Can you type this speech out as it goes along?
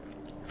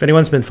If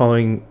anyone's been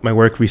following my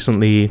work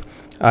recently,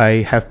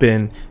 I have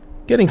been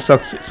getting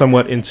sucked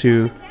somewhat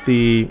into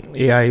the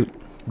AI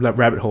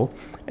rabbit hole,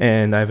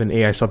 and I have an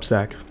AI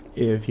Substack.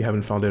 If you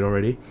haven't found it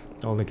already,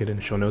 I'll link it in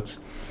the show notes.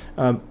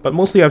 But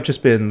mostly I've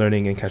just been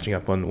learning and catching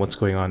up on what's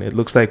going on. It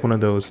looks like one of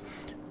those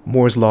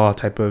Moore's Law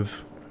type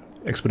of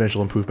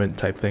exponential improvement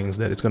type things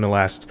that it's going to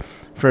last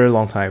for a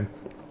long time.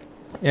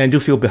 And I do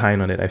feel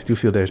behind on it. I do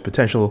feel there's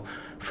potential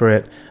for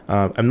it.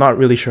 I'm not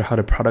really sure how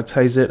to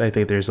productize it. I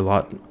think there's a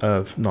lot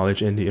of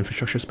knowledge in the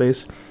infrastructure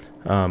space,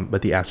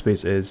 but the app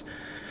space is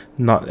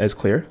not as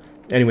clear.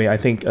 Anyway, I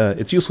think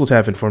it's useful to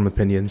have informed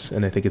opinions,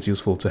 and I think it's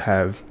useful to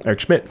have Eric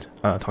Schmidt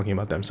talking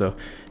about them. So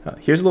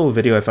here's a little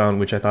video I found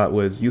which I thought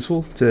was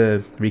useful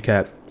to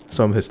recap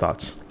some of his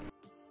thoughts.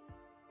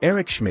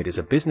 Eric Schmidt is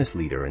a business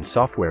leader and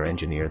software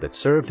engineer that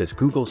served as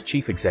Google's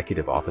chief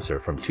executive officer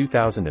from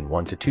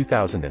 2001 to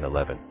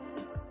 2011.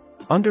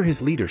 Under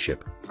his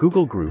leadership,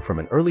 Google grew from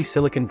an early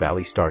Silicon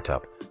Valley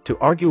startup to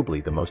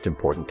arguably the most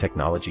important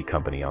technology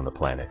company on the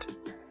planet.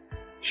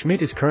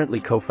 Schmidt is currently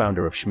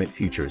co-founder of Schmidt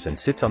Futures and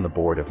sits on the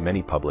board of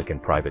many public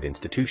and private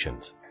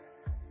institutions.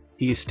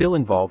 He is still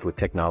involved with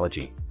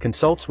technology,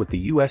 consults with the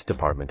U.S.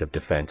 Department of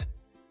Defense,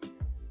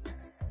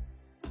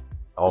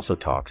 also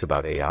talks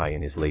about AI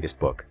in his latest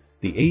book,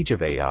 The Age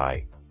of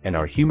AI and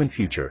Our Human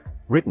Future,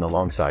 written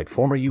alongside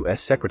former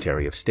U.S.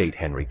 Secretary of State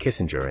Henry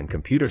Kissinger and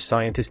computer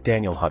scientist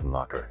Daniel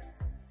Huttenlocher.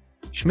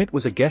 Schmidt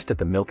was a guest at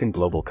the Milken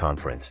Global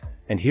Conference,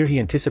 and here he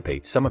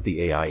anticipates some of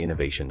the AI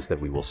innovations that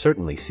we will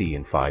certainly see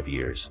in 5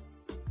 years.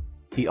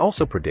 He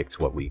also predicts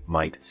what we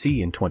might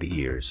see in 20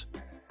 years.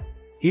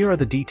 Here are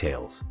the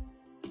details.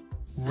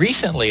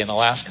 Recently, in the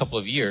last couple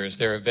of years,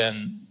 there have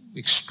been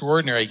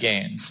extraordinary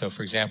gains. So,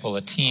 for example,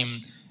 a team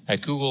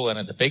at Google and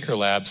at the Baker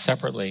Lab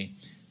separately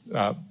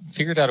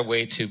figured out a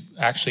way to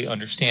actually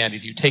understand,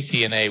 if you take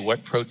DNA,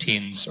 what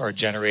proteins are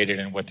generated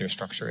and what their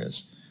structure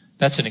is.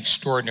 That's an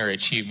extraordinary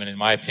achievement, in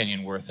my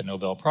opinion, worth a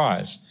Nobel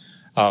Prize.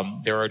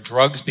 There are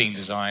drugs being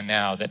designed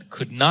now that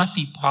could not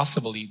be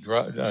possibly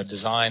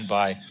designed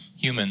by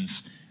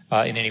humans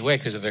in any way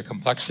because of their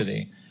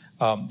complexity.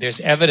 There's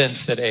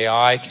evidence that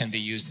AI can be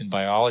used in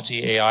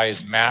biology. AI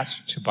is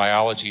matched to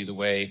biology the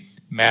way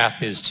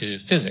math is to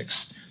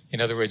physics.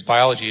 In other words,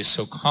 biology is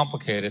so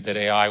complicated that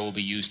AI will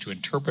be used to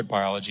interpret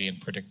biology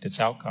and predict its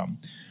outcome.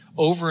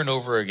 Over and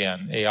over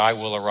again, AI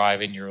will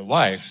arrive in your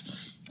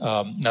life.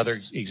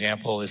 Another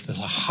example is the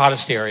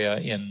hottest area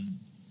in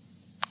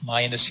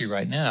my industry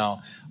right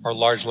now are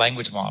large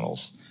language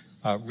models.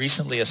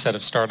 Recently, a set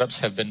of startups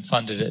have been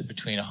funded at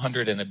between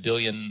 $100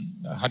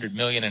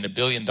 million and $1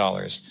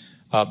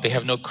 billion. They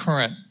have no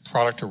current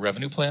product or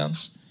revenue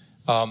plans.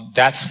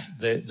 That's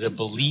the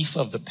belief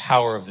of the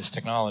power of this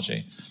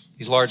technology.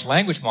 These large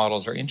language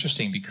models are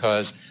interesting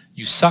because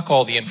you suck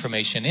all the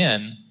information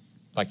in,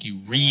 like you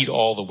read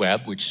all the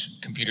web, which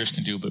computers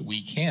can do, but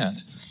we can't.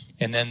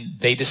 And then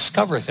they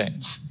discover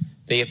things.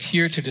 They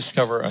appear to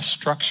discover a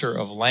structure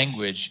of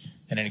language,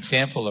 and an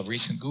example of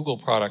recent Google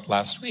product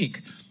last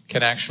week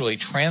can actually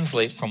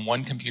translate from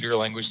one computer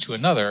language to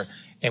another,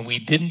 and we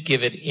didn't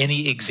give it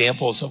any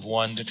examples of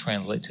one to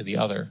translate to the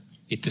other.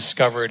 It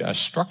discovered a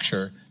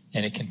structure,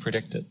 and it can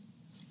predict it.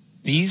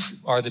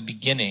 These are the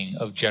beginning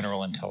of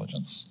general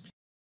intelligence.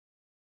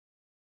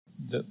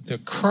 The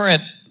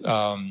current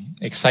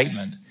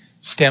excitement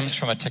stems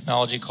from a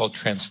technology called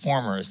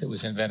transformers that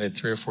was invented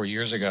 3 or 4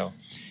 years ago.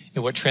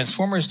 And what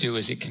transformers do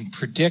is it can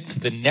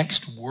predict the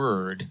next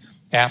word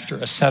after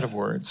a set of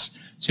words.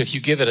 So if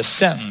you give it a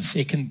sentence,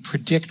 it can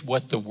predict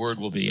what the word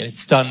will be. And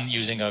it's done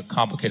using a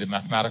complicated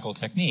mathematical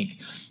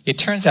technique. It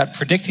turns out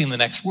predicting the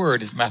next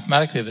word is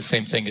mathematically the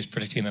same thing as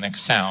predicting the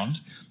next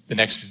sound, the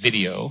next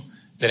video,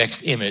 the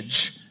next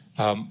image,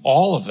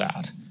 all of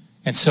that.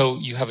 And so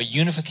you have a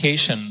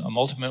unification, a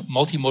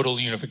multimodal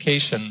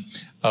unification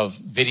of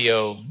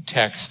video,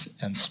 text,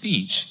 and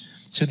speech.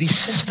 So these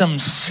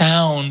systems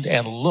sound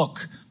and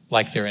look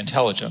like they're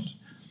intelligent.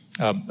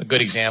 A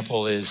good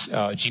example is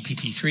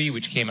GPT-3,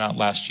 which came out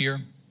last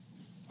year,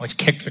 which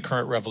kicked the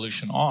current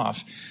revolution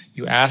off.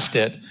 You asked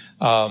it,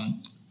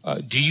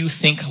 do you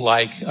think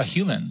like a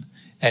human?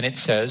 And it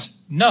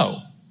says,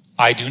 no,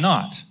 I do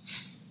not,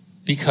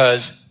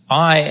 because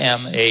I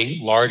am a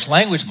large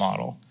language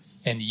model,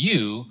 and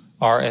you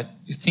are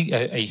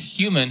a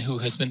human who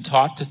has been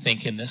taught to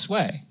think in this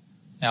way.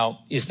 Now,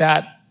 is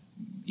that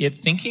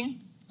it thinking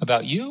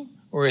about you,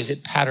 or is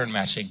it pattern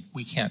matching?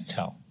 We can't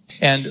tell.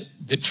 And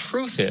the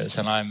truth is,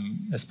 and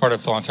as part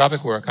of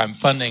philanthropic work, I'm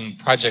funding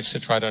projects to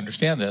try to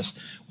understand this.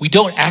 We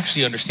don't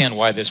actually understand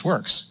why this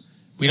works.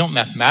 We don't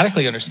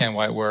mathematically understand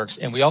why it works,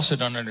 and we also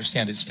don't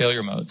understand its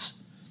failure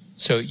modes.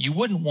 So you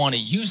wouldn't want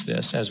to use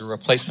this as a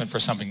replacement for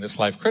something that's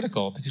life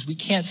critical, because we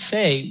can't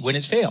say when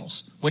it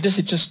fails. When does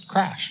it just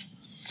crash?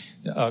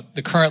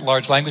 The current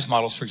large language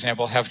models, for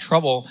example, have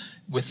trouble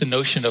with the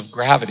notion of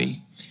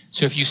gravity.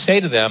 So if you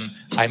say to them,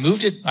 I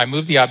moved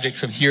the object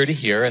from here to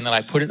here, and then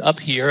I put it up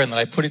here, and then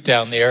I put it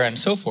down there, and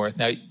so forth.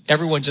 Now,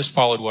 everyone just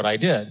followed what I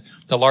did.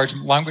 The large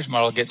language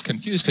model gets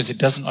confused because it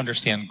doesn't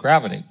understand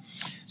gravity.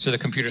 So the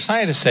computer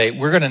scientists say,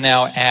 we're going to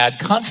now add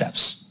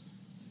concepts.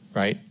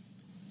 right?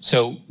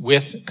 So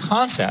with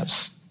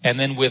concepts and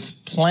then with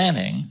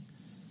planning,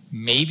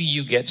 maybe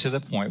you get to the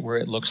point where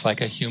it looks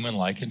like a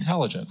human-like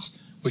intelligence,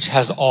 which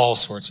has all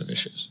sorts of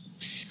issues.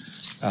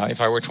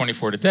 If I were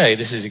 24 today,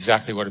 this is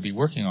exactly what I'd be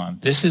working on.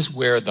 This is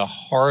where the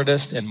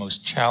hardest and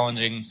most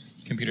challenging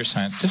computer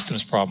science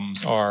systems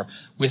problems are,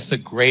 with the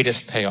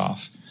greatest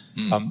payoff.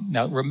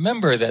 Now,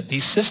 remember that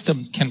these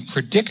systems can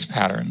predict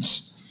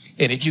patterns,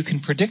 and if you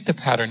can predict a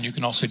pattern, you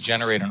can also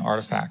generate an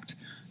artifact.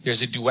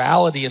 There's a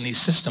duality in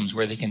these systems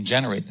where they can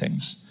generate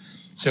things.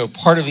 So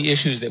part of the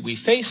issues that we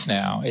face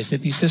now is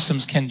that these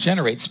systems can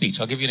generate speech.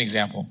 I'll give you an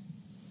example.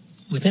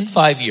 Within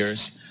 5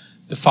 years,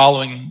 the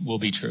following will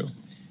be true.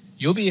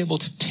 You'll be able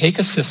to take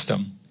a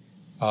system,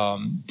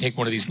 take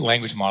one of these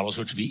language models,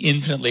 which would be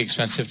infinitely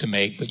expensive to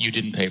make, but you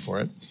didn't pay for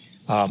it.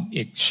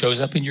 It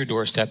shows up in your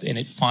doorstep and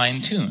it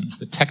fine-tunes.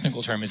 The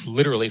technical term is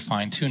literally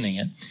fine-tuning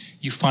it.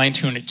 You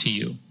fine-tune it to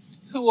you.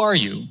 Who are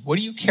you? What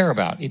do you care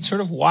about? It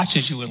sort of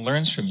watches you and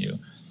learns from you.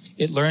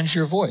 It learns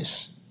your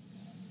voice,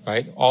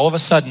 right? All of a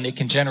sudden, it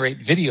can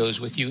generate videos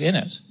with you in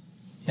it.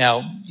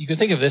 Now, you could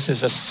think of this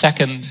as a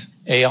second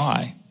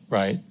AI,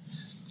 right?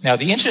 Now,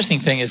 the interesting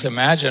thing is,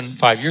 imagine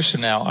 5 years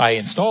from now, I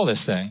install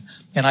this thing,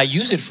 and I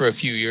use it for a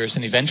few years,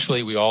 and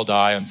eventually we all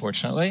die,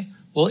 unfortunately.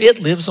 Well, it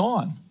lives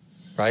on,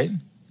 right?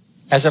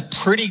 As a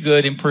pretty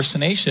good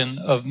impersonation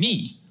of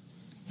me.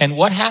 And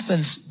what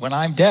happens when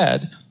I'm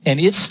dead, and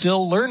it's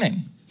still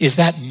learning? Is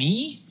that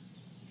me?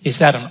 Is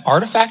that an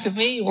artifact of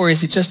me? Or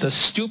is it just a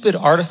stupid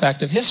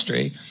artifact of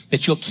history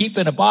that you'll keep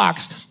in a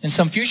box, and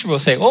some future will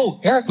say,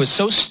 oh, Eric was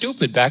so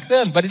stupid back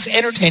then, but it's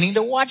entertaining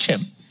to watch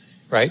him,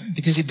 right?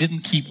 Because he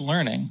didn't keep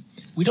learning.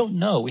 We don't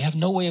know. We have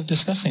no way of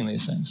discussing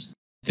these things.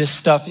 This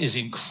stuff is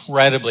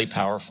incredibly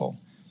powerful.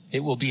 It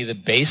will be the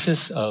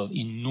basis of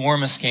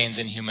enormous gains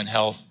in human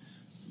health,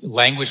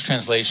 language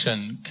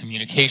translation,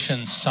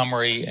 communication,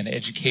 summary, and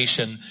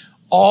education.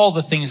 All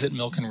the things that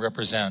Milken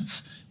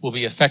represents will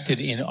be affected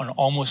in an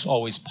almost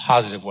always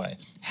positive way.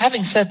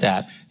 Having said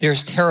that,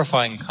 there's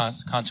terrifying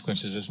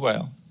consequences as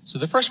well. So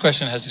the first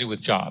question has to do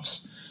with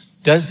jobs.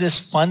 Does this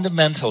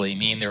fundamentally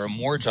mean there are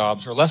more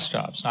jobs or less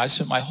jobs? Now, I've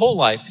spent my whole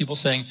life people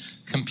saying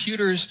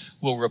computers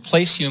will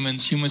replace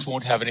humans, humans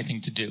won't have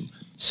anything to do.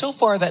 So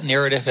far, that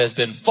narrative has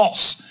been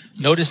false.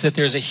 Notice that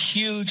there's a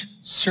huge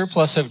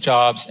surplus of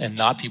jobs and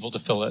not people to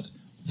fill it,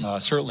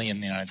 certainly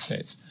in the United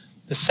States.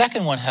 The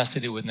second one has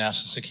to do with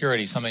national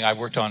security, something I've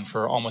worked on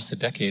for almost a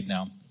decade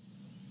now.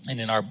 And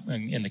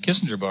in the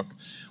Kissinger book,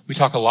 we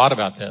talk a lot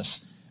about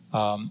this.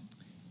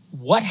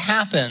 What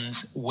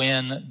happens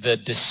when the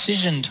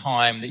decision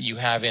time that you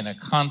have in a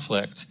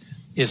conflict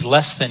is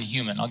less than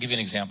human? I'll give you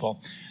an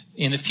example.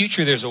 In the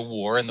future, there's a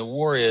war, and the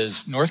war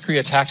is North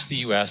Korea attacks the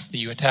U.S., the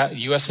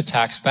U.S.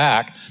 attacks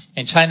back,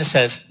 and China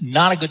says,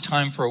 not a good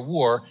time for a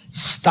war,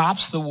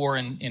 stops the war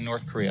in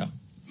North Korea.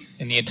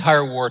 And the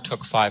entire war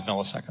took 5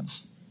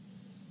 milliseconds.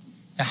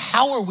 Now,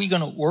 how are we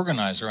going to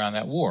organize around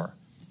that war?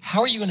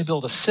 How are you going to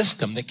build a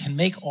system that can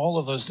make all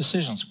of those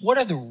decisions? What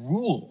are the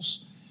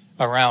rules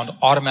around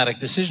automatic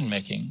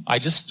decision-making? I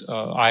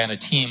and a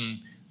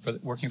team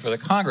working for the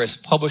Congress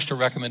published a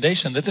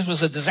recommendation that this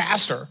was a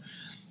disaster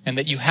and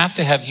that you have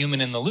to have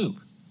human in the loop.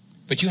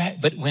 But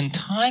when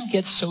time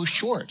gets so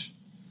short,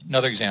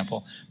 another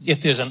example,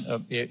 if there's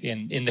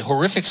in the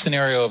horrific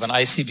scenario of an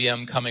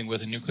ICBM coming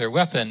with a nuclear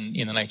weapon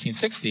in the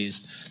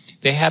 1960s,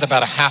 they had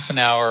about a half an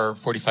hour,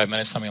 45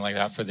 minutes, something like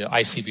that, for the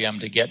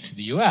ICBM to get to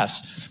the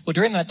U.S. Well,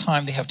 during that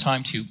time, they have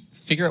time to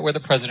figure out where the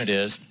president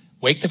is,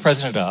 wake the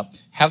president up,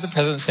 have the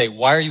president say,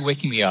 why are you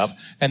waking me up?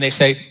 And they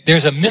say,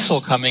 there's a missile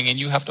coming and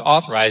you have to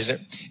authorize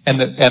it. And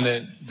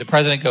the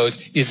president goes,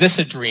 is this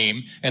a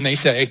dream? And they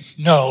say,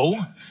 no.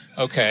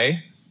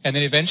 Okay. And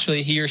then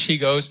eventually he or she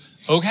goes,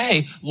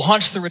 okay,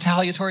 launch the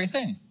retaliatory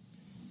thing,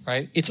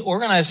 right? It's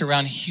organized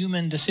around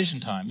human decision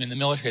time. In the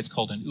military, it's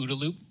called an OODA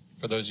loop,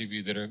 for those of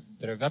you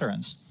that are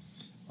veterans.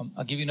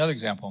 I'll give you another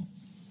example.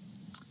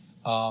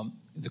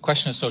 The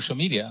question of social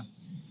media.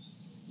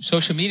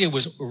 Social media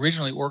was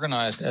originally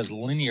organized as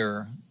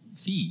linear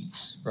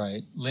feeds,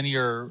 right?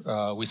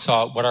 Linear, we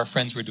saw what our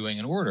friends were doing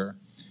in order.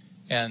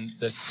 And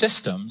the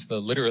systems,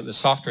 the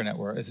software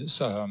network,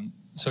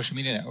 social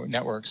media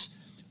networks,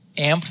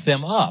 amped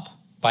them up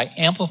by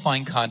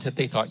amplifying content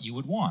they thought you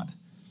would want.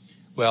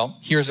 Well,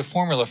 here's a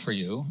formula for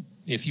you.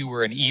 If you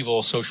were an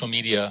evil social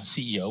media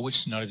CEO,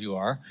 which none of you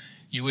are,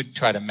 you would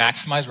try to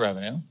maximize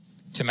revenue.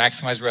 To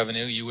maximize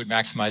revenue, you would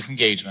maximize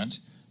engagement.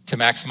 To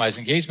maximize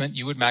engagement,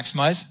 you would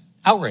maximize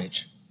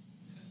outrage.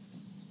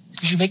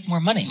 Because you make more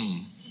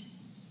money.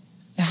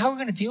 Now, how are we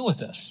going to deal with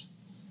this?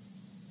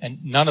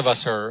 And none of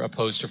us are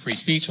opposed to free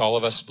speech. All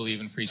of us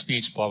believe in free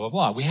speech, blah, blah,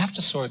 blah. We have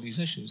to sort these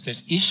issues.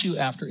 There's issue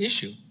after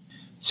issue.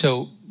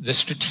 So the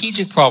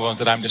strategic problems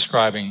that I'm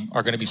describing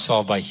are going to be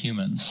solved by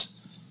humans.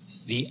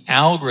 The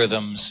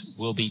algorithms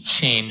will be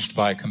changed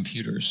by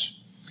computers.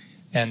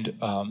 And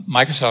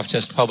Microsoft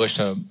just published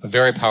a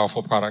very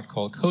powerful product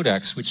called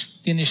Codex, which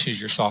finishes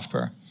your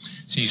software.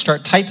 So you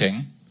start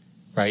typing,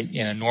 right,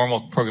 in a normal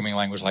programming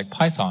language like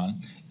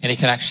Python, and it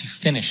can actually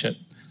finish it.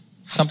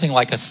 something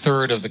like a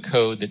third of the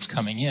code that's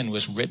coming in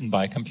was written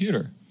by a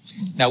computer.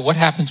 Now, what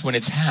happens when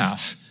it's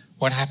half?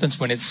 What happens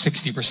when it's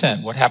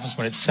 60%? What happens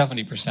when it's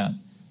 70%?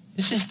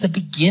 This is the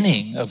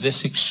beginning of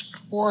this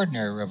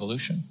extraordinary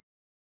revolution.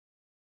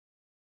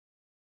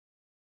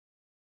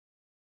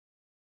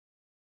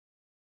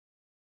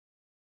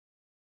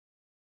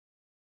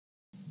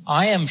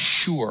 I am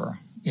sure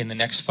in the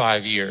next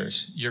 5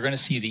 years, you're going to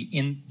see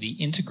the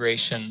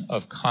integration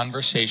of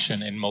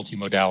conversation and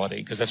multimodality,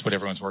 because that's what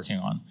everyone's working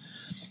on.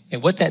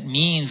 And what that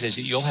means is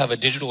that you'll have a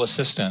digital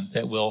assistant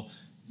that will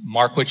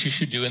mark what you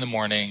should do in the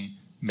morning,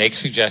 make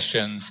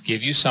suggestions,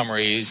 give you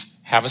summaries,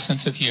 have a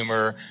sense of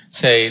humor,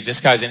 say,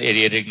 this guy's an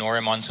idiot, ignore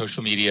him on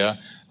social media.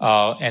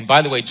 And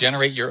by the way,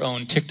 generate your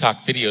own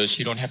TikTok videos so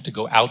you don't have to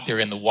go out there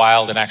in the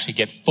wild and actually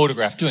get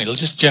photographed doing it. It'll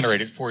just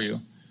generate it for you,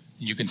 and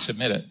you can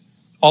submit it.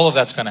 All of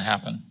that's going to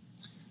happen.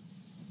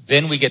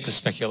 Then we get to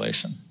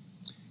speculation.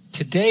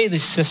 Today, the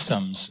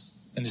systems,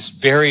 and this is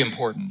very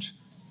important,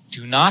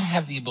 do not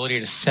have the ability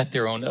to set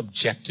their own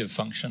objective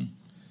function.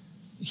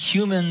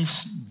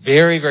 Humans,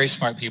 very, very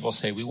smart people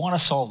say, we want to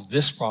solve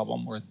this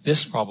problem or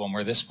this problem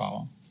or this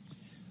problem.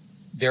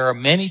 There are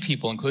many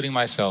people, including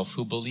myself,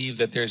 who believe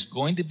that there's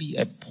going to be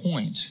a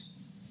point,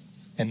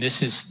 and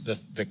this is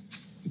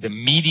the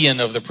median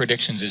of the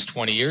predictions is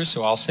 20 years,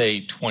 so I'll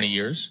say 20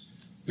 years,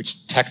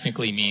 which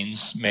technically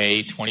means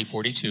May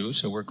 2042,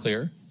 so we're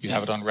clear, you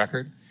have it on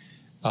record,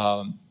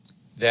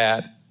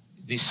 that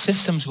these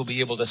systems will be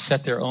able to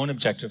set their own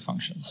objective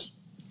functions.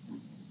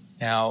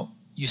 Now,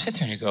 you sit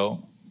there and you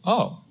go,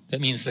 oh, that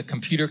means the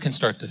computer can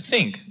start to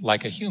think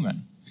like a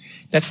human.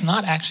 That's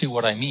not actually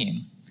what I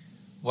mean.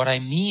 What I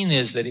mean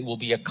is that it will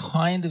be a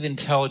kind of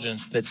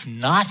intelligence that's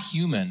not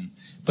human,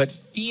 but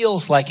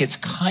feels like it's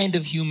kind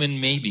of human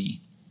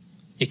maybe.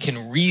 It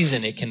can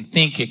reason, it can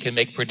think, it can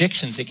make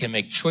predictions, it can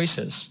make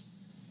choices,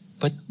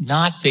 but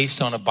not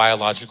based on a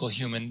biological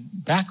human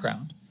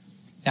background.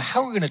 Now,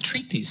 how are we going to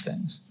treat these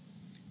things,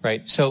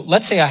 right? So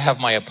let's say I have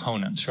my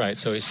opponent, right?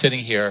 So he's sitting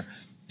here,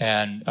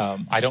 and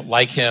I don't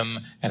like him,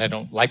 and I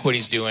don't like what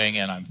he's doing,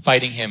 and I'm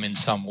fighting him in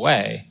some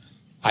way.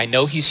 I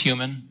know he's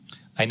human.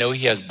 I know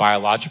he has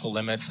biological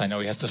limits. I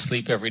know he has to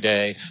sleep every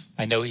day.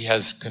 I know he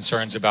has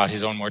concerns about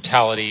his own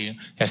mortality,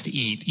 has to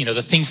eat, you know,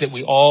 the things that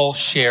we all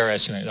share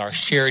as human, our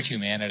shared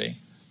humanity.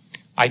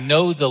 I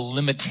know the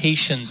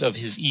limitations of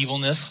his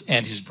evilness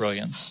and his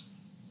brilliance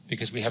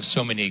because we have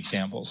so many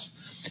examples.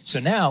 So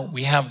now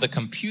we have the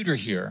computer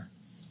here,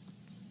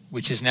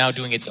 which is now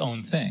doing its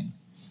own thing.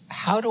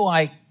 How do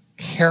I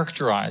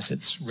characterize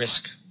its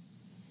risk?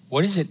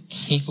 What is it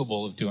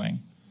capable of doing?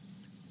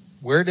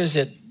 Where does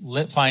it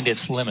find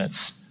its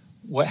limits?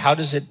 How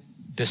does it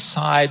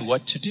decide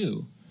what to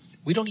do?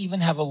 We don't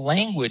even have a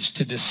language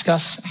to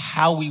discuss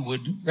how we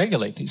would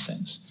regulate these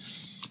things.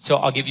 So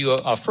I'll give you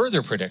a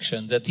further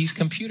prediction that these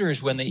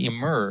computers, when they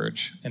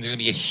emerge, and there's going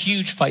to be a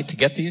huge fight to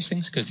get these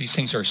things because these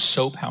things are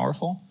so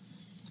powerful,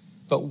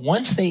 but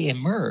once they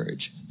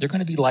emerge, they're going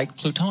to be like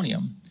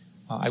plutonium.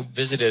 I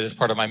visited as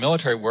part of my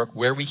military work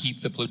where we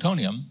heat the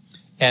plutonium,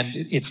 and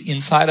it's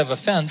inside of a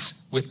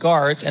fence with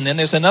guards, and then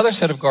there's another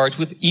set of guards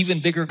with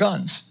even bigger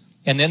guns.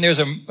 And then there's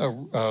a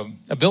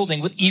building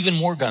with even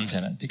more guns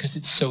in it because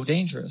it's so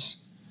dangerous.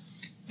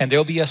 And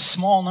there'll be a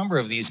small number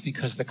of these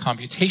because the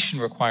computation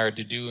required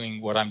to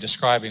doing what I'm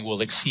describing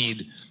will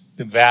exceed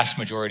the vast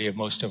majority of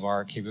most of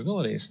our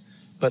capabilities.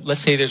 But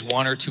let's say there's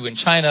one or two in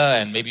China,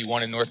 and maybe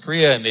one in North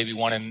Korea, and maybe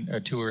one in, or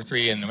two or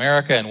three in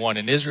America, and one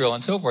in Israel,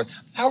 and so forth.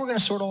 How are we going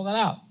to sort all that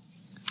out?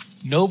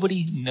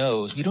 Nobody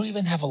knows. We don't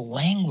even have a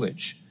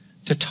language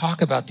to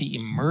talk about the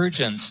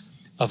emergence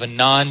of a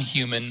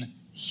non-human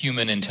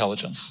human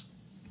intelligence.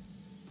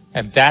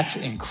 And that's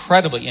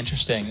incredibly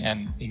interesting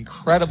and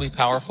incredibly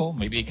powerful.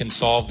 Maybe it can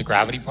solve the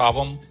gravity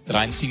problem that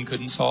Einstein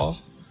couldn't solve,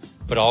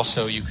 but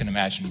also you can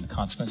imagine the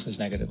consequences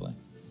negatively.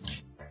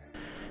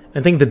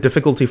 I think the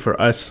difficulty for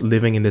us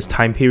living in this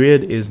time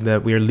period is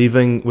that we're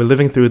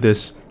living through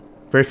this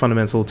very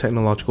fundamental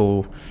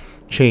technological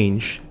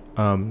change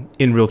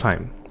in real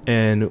time.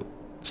 And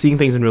seeing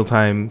things in real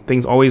time,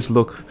 things always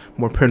look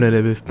more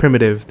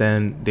primitive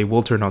than they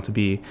will turn out to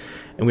be.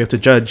 And we have to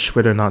judge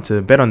whether or not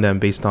to bet on them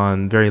based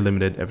on very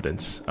limited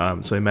evidence.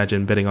 So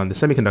imagine betting on the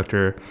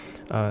semiconductor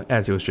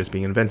as it was just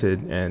being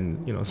invented.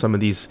 And some of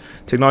these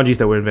technologies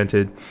that were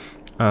invented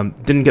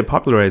didn't get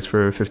popularized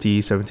for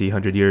 50, 70,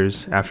 100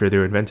 years after they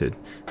were invented.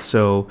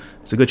 So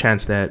it's a good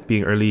chance that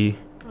being early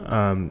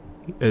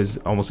is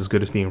almost as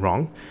good as being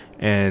wrong.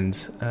 And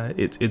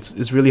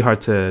it's really hard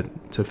to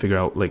figure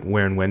out like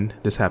where and when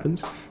this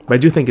happens. But I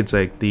do think it's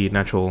like the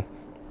natural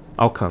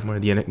outcome or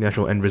the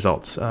natural end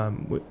results,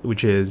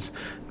 which is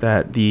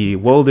that the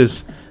world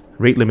is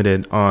rate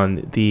limited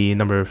on the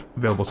number of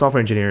available software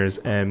engineers,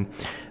 and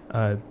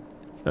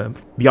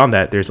beyond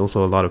that, there's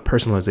also a lot of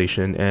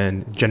personalization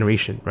and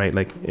generation, right?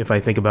 Like if I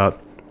think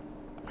about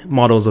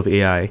models of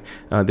AI.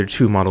 There are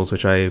two models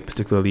which I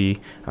particularly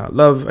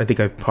love. I think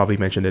I've probably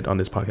mentioned it on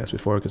this podcast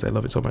before because I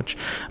love it so much.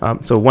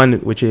 So one,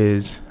 which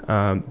is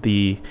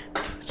the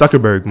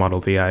Zuckerberg model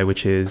of AI,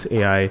 which is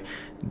AI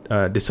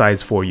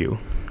decides for you,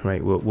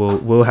 right?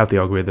 We'll have the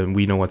algorithm.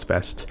 We know what's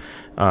best.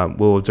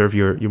 We'll observe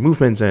your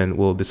movements and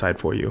we'll decide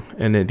for you.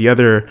 And then the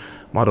other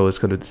model is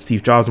kind of the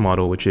Steve Jobs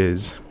model, which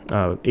is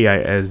AI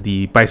as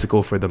the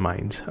bicycle for the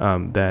mind,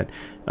 that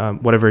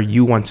whatever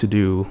you want to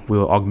do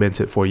will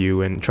augment it for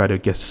you and try to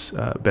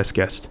best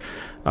guess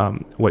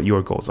what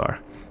your goals are.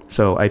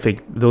 So I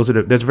think there's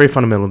a very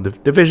fundamental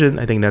division.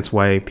 I think that's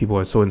why people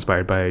are so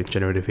inspired by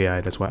generative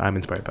AI. That's why I'm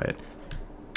inspired by it.